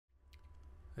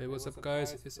Hey, what's up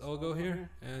guys, it's oLTGo here,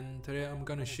 and today I'm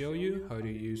gonna show you how to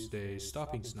use the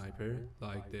stopping sniper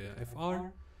like the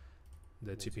FR,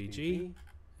 the TPG,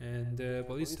 and the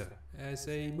ballista as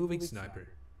a moving sniper.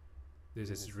 This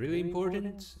is really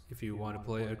important if you want to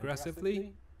play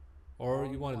aggressively or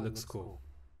you want to look cool.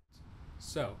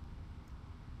 So,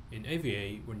 in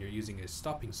AVA, when you're using a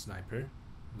stopping sniper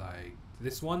like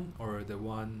this one or the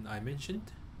one I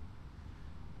mentioned,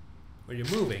 when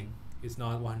you're moving, it's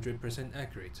not 100%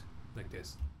 accurate, like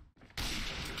this.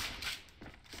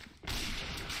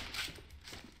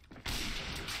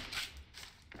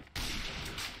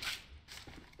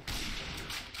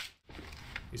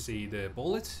 You see, the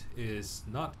bullet is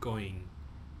not going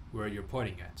where you're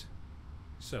pointing at.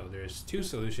 So there's two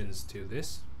solutions to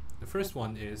this. The first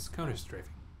one is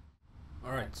counter-strafing.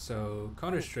 Alright, so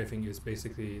counter-strafing is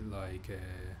basically like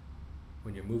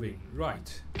when you're moving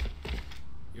right,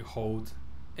 you hold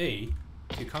A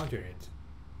to counter it,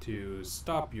 to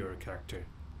stop your character,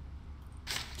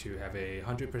 to have a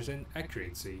 100%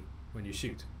 accuracy when you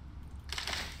shoot.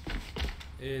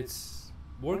 It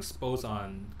works both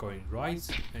on going right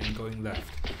and going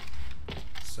left.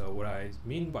 So what I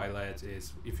mean by that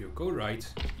is, if you go right,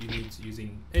 you need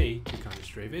using A to counter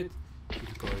strafe it. If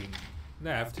you're going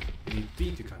left, you need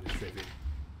B to counter strafe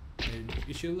it. And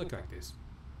it should look like this.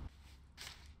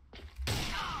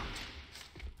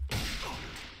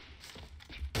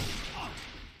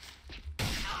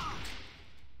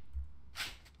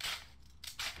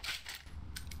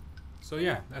 So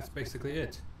yeah, that's basically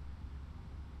it.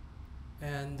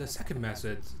 And the second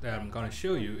method that I'm gonna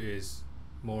show you is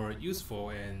more useful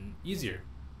and easier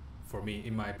for me,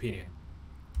 in my opinion.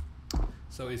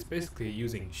 So it's basically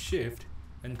using Shift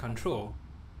and Control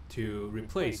to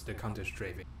replace the counter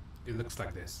strafing. It looks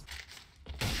like this.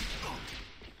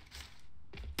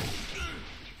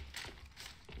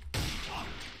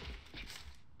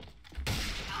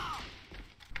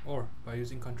 Or by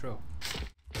using Control.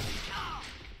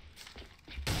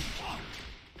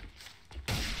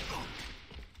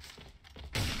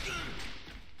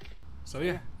 So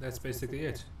yeah, that's basically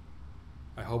it.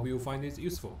 I hope you find it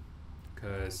useful,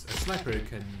 because a sniper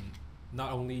can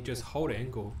not only just hold an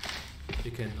angle,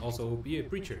 it can also be a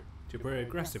breacher to play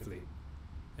aggressively.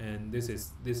 And this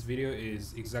video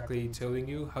is exactly telling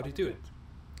you how to do it.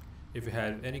 If you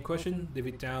have any question, leave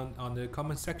it down on the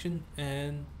comment section,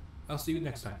 and I'll see you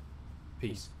next time.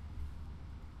 Peace.